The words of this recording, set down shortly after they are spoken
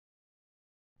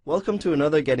Welcome to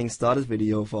another Getting Started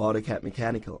video for AutoCAD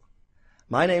Mechanical.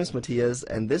 My name's Matthias,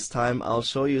 and this time I'll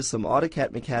show you some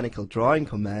AutoCAD Mechanical drawing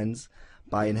commands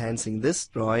by enhancing this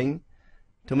drawing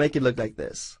to make it look like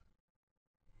this.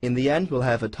 In the end, we'll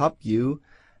have a top view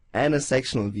and a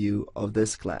sectional view of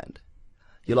this gland.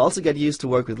 You'll also get used to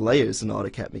work with layers in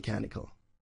AutoCAD Mechanical.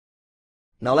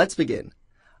 Now let's begin.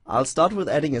 I'll start with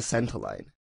adding a centerline.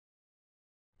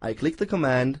 I click the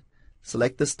command,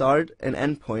 select the start and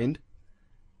end point,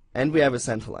 and we have a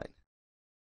centerline.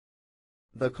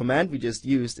 The command we just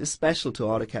used is special to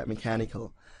AutoCAD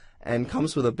Mechanical and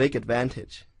comes with a big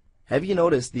advantage. Have you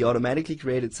noticed the automatically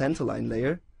created centerline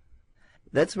layer?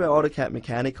 That's where AutoCAD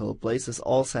Mechanical places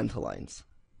all centerlines.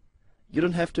 You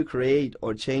don't have to create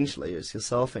or change layers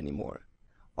yourself anymore.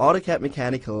 AutoCAD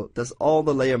Mechanical does all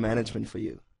the layer management for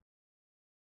you.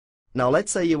 Now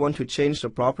let's say you want to change the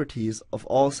properties of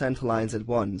all centerlines at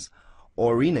once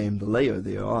or rename the layer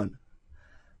they are on.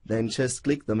 Then just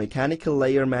click the Mechanical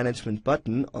Layer Management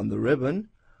button on the ribbon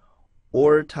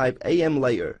or type AM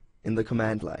Layer in the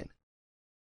command line.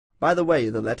 By the way,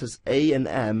 the letters A and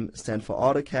M stand for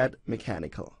AutoCAD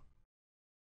Mechanical.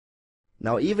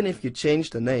 Now even if you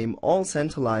change the name, all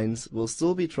centerlines will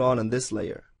still be drawn on this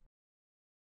layer.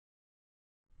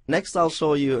 Next I'll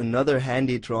show you another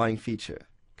handy drawing feature,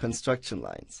 construction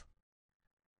lines.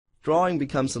 Drawing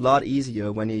becomes a lot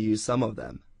easier when you use some of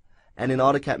them. And in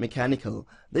AutoCAD Mechanical,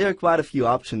 there are quite a few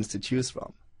options to choose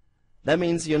from. That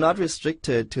means you're not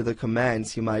restricted to the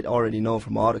commands you might already know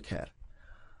from AutoCAD.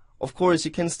 Of course,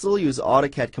 you can still use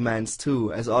AutoCAD commands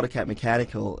too, as AutoCAD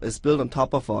Mechanical is built on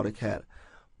top of AutoCAD.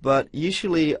 But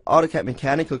usually, AutoCAD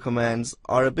Mechanical commands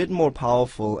are a bit more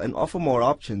powerful and offer more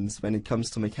options when it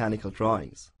comes to mechanical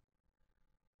drawings.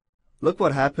 Look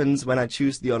what happens when I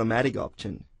choose the automatic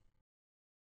option.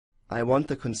 I want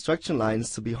the construction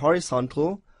lines to be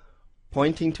horizontal,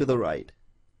 pointing to the right.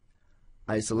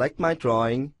 I select my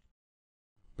drawing,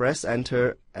 press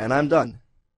enter, and I'm done.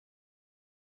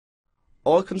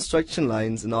 All construction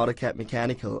lines in AutoCAD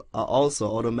Mechanical are also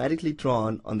automatically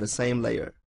drawn on the same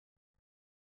layer.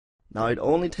 Now it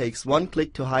only takes one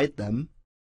click to hide them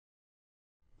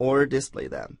or display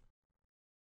them.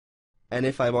 And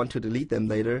if I want to delete them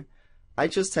later, I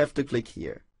just have to click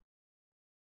here.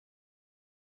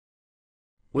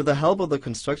 With the help of the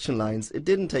construction lines, it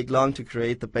didn't take long to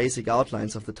create the basic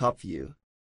outlines of the top view.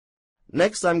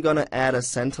 Next I'm gonna add a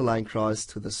centerline cross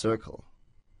to the circle.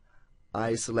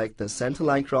 I select the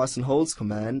Centerline Cross and Holds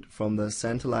command from the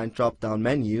Centerline drop-down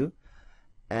menu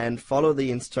and follow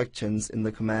the instructions in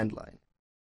the command line.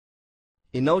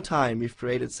 In no time we've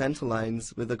created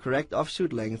centerlines with the correct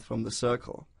offshoot length from the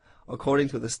circle, according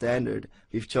to the standard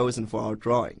we've chosen for our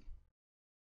drawing.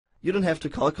 You don't have to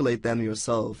calculate them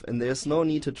yourself, and there's no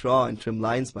need to draw and trim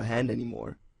lines by hand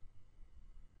anymore.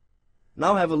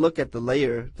 Now have a look at the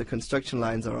layer the construction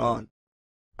lines are on.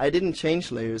 I didn't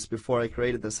change layers before I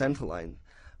created the centerline,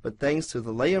 but thanks to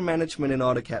the layer management in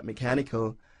AutoCAD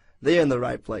Mechanical, they're in the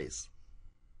right place.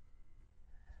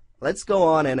 Let's go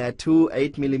on and add two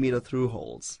 8mm through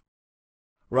holes.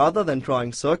 Rather than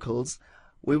drawing circles,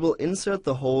 we will insert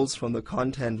the holes from the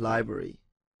content library.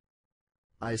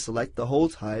 I select the hole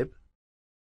type,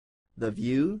 the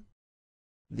view,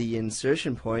 the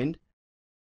insertion point,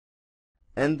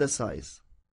 and the size.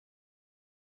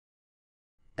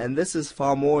 And this is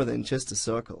far more than just a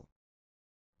circle.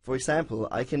 For example,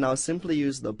 I can now simply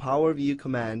use the Power View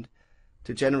command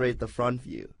to generate the front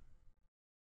view.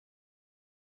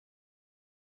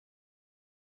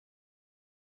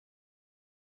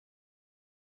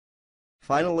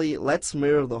 Finally, let's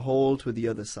mirror the hole to the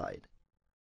other side.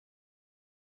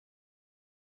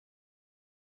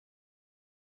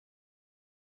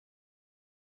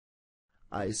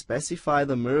 I specify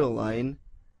the mirror line,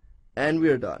 and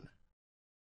we're done.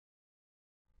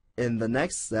 In the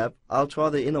next step, I'll draw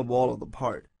the inner wall of the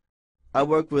part. I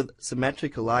work with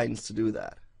symmetrical lines to do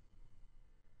that.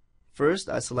 First,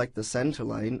 I select the center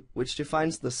line, which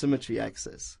defines the symmetry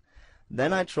axis.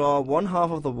 Then I draw one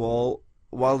half of the wall,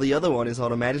 while the other one is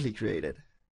automatically created.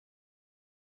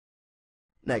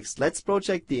 Next, let's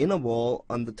project the inner wall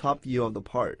on the top view of the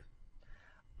part.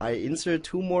 I insert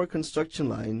two more construction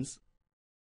lines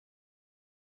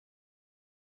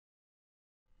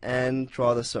and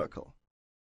draw the circle.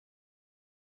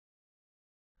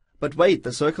 But wait,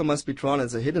 the circle must be drawn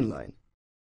as a hidden line.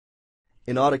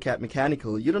 In AutoCAD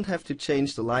Mechanical, you don't have to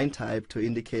change the line type to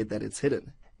indicate that it's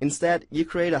hidden. Instead, you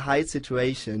create a hide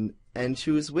situation and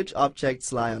choose which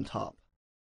objects lie on top.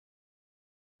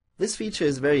 This feature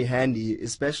is very handy,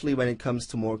 especially when it comes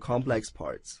to more complex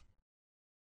parts.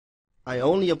 I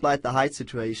only applied the hide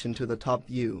situation to the top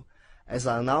view, as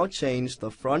I'll now change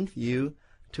the front view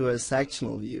to a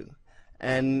sectional view,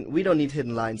 and we don't need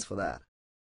hidden lines for that.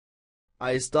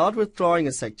 I start with drawing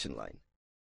a section line.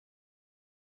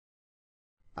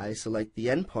 I select the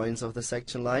endpoints of the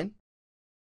section line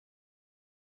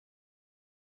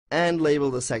and label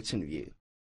the section view.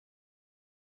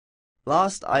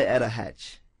 Last, I add a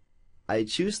hatch. I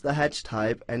choose the hatch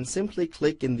type and simply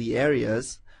click in the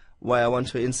areas where I want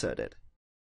to insert it.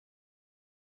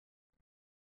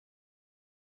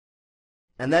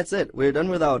 And that's it, we're done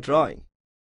with our drawing.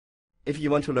 If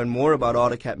you want to learn more about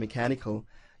AutoCAD Mechanical,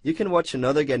 you can watch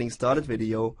another Getting Started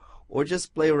video or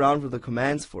just play around with the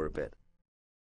commands for a bit.